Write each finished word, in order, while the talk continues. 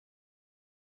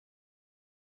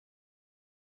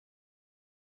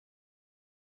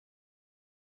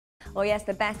Oh yes,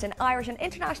 the best in Irish and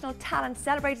international talent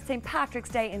celebrated St Patrick's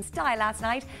Day in style last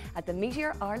night at the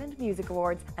Meteor Ireland Music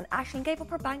Awards, and Aisling gave up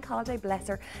her bank holiday, bless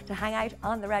her, to hang out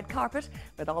on the red carpet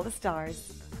with all the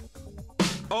stars.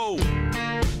 Oh!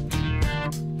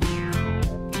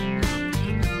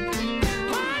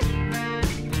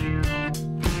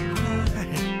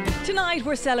 Tonight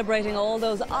we're celebrating all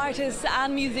those artists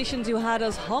and musicians who had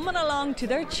us humming along to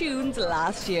their tunes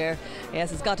last year.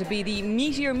 Yes, it's got to be the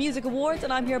Meteor Music Awards,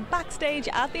 and I'm here backstage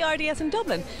at the RDS in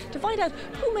Dublin to find out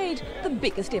who made the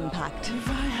biggest impact. If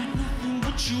I had nothing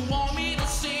but you want me to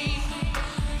see,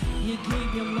 you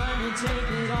keep your money, take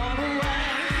it all away.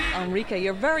 Enrique,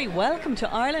 you're very welcome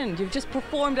to Ireland. You've just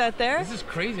performed out there. This is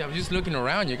crazy. I'm just looking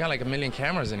around. You got like 1 million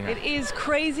cameras in here. It is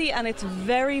crazy, and it's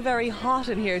very, very hot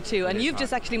in here too. And you've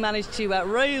just actually managed to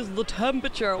raise the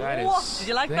temperature. Did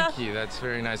you like that? Thank you. That's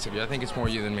very nice of you. I think it's more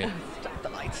you than me. Stop the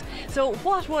lights. So,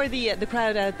 what were the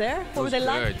crowd out there? What were they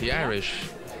like? The Irish.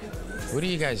 What do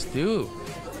you guys do?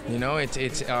 You know,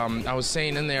 I was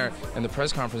saying in there in the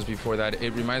press conference before that it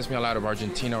reminds me a lot of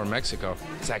Argentina or Mexico.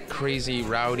 It's that crazy,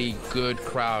 rowdy, good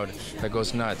crowd that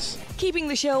goes nuts. Keeping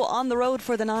the show on the road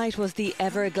for the night was the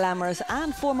ever glamorous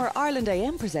and former Ireland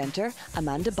AM presenter,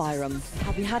 Amanda Byram.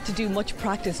 Have you had to do much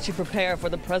practice to prepare for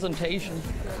the presentation?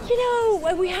 You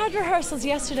know, we had rehearsals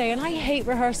yesterday, and I hate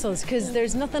rehearsals because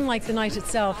there's nothing like the night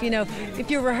itself. You know,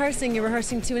 if you're rehearsing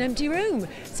to an empty room.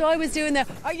 So I was doing the,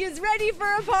 "Are you ready for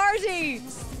a party?"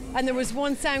 And there was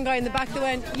one sound guy in the back that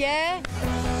went, "Yeah."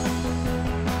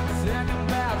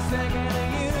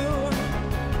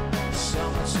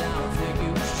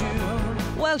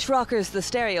 Welsh rockers The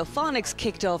Stereophonics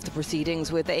kicked off the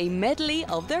proceedings with a medley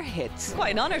of their hits.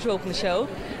 Quite an honour to open the show.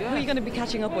 Who are you going to be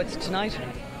catching up with tonight?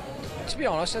 To be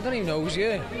honest, I don't even know who's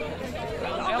here.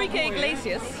 Enrique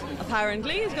Iglesias,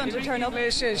 apparently, is going to turn up.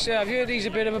 Iglesias, I've heard he's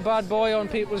a bit of a bad boy on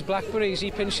people's Blackberries. He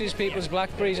pinches people's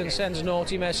Blackberries and sends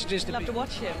naughty messages to You'll have to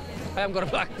watch him. I haven't got a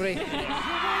Blackberry.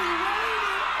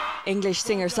 English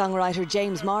singer-songwriter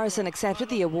James Morrison accepted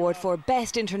the award for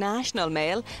Best International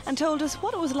Male and told us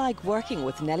what it was like working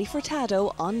with Nelly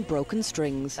Furtado on Broken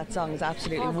Strings. That song is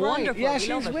absolutely wonderful. Yeah,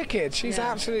 she's wicked. She's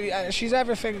absolutely, she's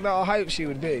everything that I hoped she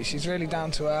would be. She's really down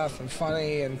to earth and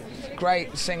funny and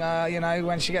great singer. You know,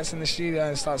 when she gets in the studio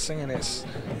and starts singing, it's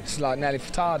like Nelly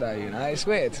Furtado. You know, it's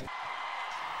weird.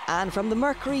 And from the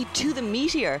Mercury to the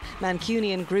Meteor,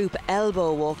 Mancunian group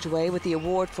Elbow walked away with the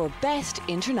award for Best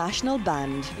International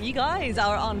Band. You guys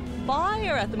are on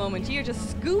fire at the moment. You're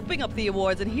just scooping up the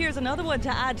awards, and here's another one to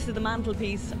add to the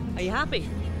mantelpiece. Are you happy?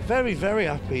 Very, very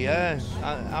happy, yeah.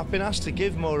 I've been asked to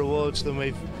give more awards than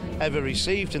we've ever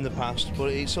received in the past,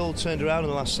 but it's all turned around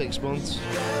in the last 6 months.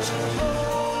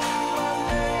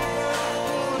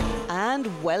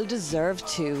 And well deserved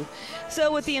too.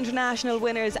 So with the international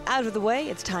winners out of the way,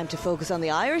 it's time to focus on the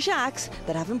Irish acts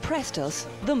that have impressed us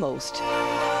the most.